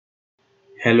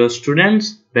Hello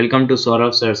students, welcome to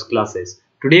Saurav Sir's classes.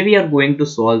 Today we are going to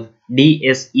solve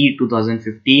DSE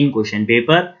 2015 question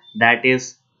paper, that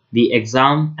is the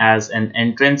exam as an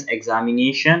entrance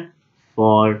examination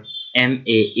for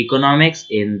MA Economics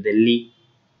in Delhi.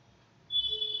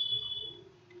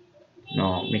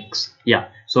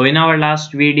 So in our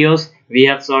last videos we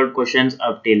have solved questions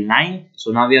up till 9. So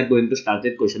now we are going to start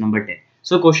with question number 10.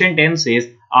 So question 10 says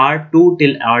R2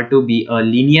 till R2 be a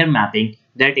linear mapping,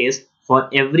 that is for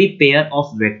every pair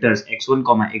of vectors x1,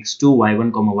 x2,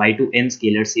 y1, y2 n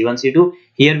scalar c1, c2.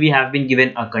 Here we have been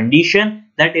given a condition,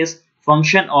 that is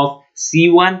function of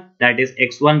c1, that is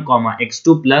x1,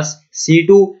 x2 plus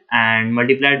c2 and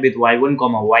multiplied with y1,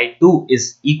 y2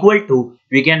 is equal to,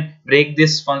 we can break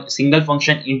this single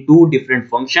function in two different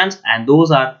functions, and those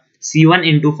are c1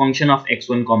 into function of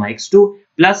x1, x2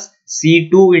 plus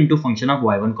c2 into function of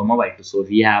y1, y2. So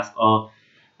we have a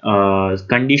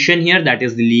condition here, that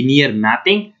is the linear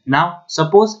mapping. Now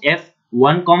suppose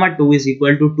f1, 2 is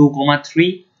equal to 2,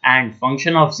 3 and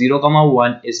function of 0,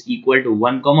 1 is equal to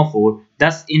 1, 4.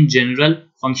 Thus in general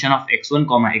function of x1,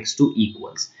 x2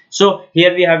 equals. So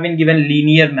here we have been given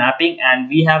linear mapping and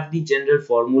we have the general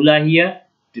formula here.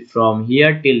 From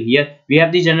here till here we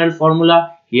have the general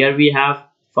formula. Here we have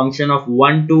function of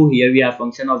 1, 2, here we have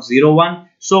function of 0, 1.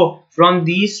 So from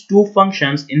these two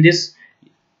functions, in this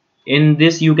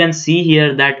you can see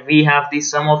here that we have the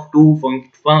sum of two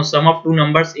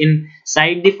numbers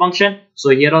inside the function. So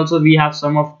here also we have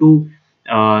sum of two.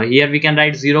 Here we can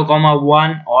write 0,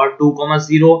 1 or 2,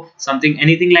 0, something,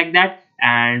 anything like that.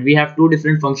 And we have two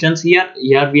different functions here.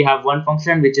 Here we have one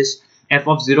function which is f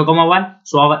of 0, 1.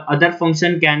 So our other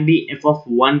function can be f of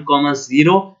 1,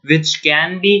 0, which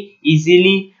can be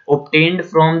easily obtained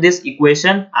from this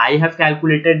equation. I have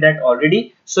calculated that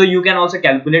already. So you can also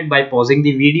calculate by pausing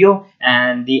the video,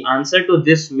 and the answer to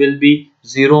this will be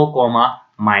 0,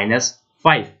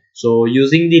 -5. So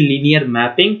using the linear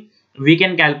mapping, we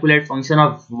can calculate function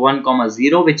of 1,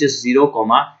 0, which is 0,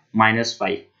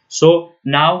 -5. So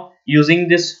now using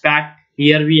this fact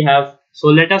here we have, so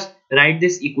let us write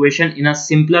this equation in a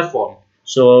simpler form.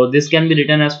 So this can be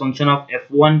written as function of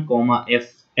f1,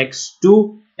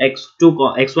 x1,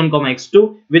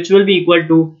 x2, which will be equal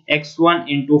to x1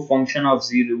 into function of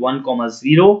 0, 1,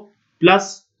 0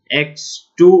 plus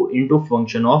x2 into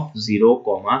function of 0,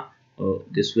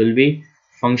 this will be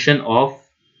function of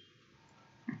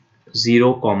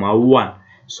 0, 1.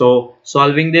 So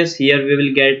solving this, here we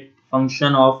will get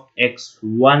function of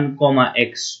x1,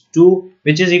 x2,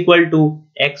 which is equal to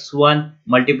x1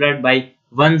 multiplied by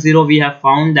 1, 0 we have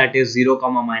found, that is 0,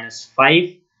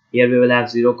 -5. Here we will have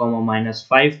 0,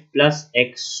 -5 plus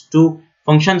x2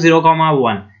 function 0,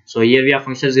 1. So here we have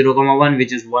function 0, 1,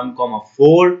 which is 1,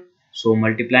 4. So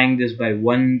multiplying this by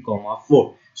 1,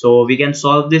 4. So we can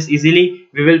solve this easily.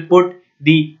 We will put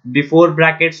the before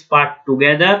brackets part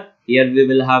together. Here we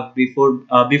will have before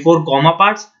comma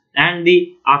parts and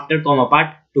the after comma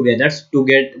part together to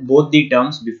get both the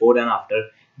terms before and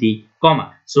after the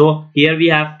comma. So here we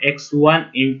have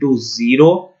x1 into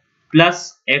 0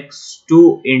 plus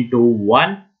x2 into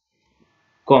 1,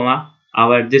 comma,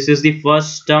 this is the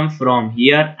first term from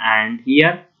here, and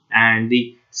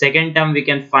the second term we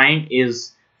can find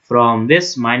is from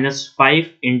this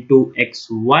 -5 into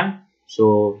x1.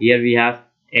 So here we have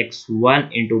x1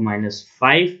 into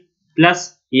 -5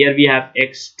 plus here we have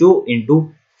x2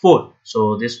 into 4.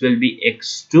 So this will be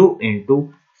x2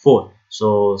 into 4.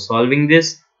 So solving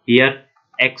this, here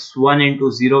x1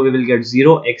 into 0 we will get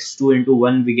 0, x2 into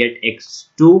 1 we get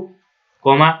x2,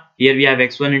 comma, here we have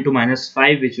x1 into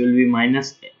 -5, which will be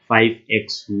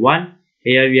 -5x1.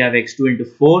 Here we have x2 into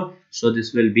 4, so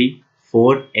this will be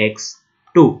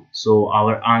 4x2. So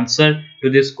our answer to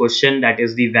this question, that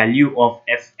is the value of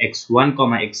fx1,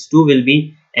 x2 will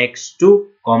be x2,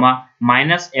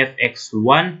 minus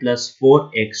fx1 plus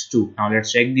 4x2. Now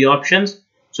let's check the options.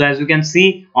 So as you can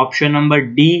see, option number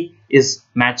D is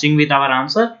matching with our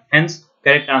answer, hence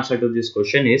correct answer to this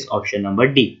question is option number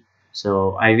D.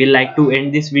 So I will like to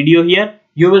end this video here.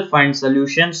 You will find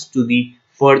solutions to the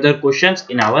further questions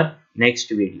in our next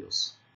videos.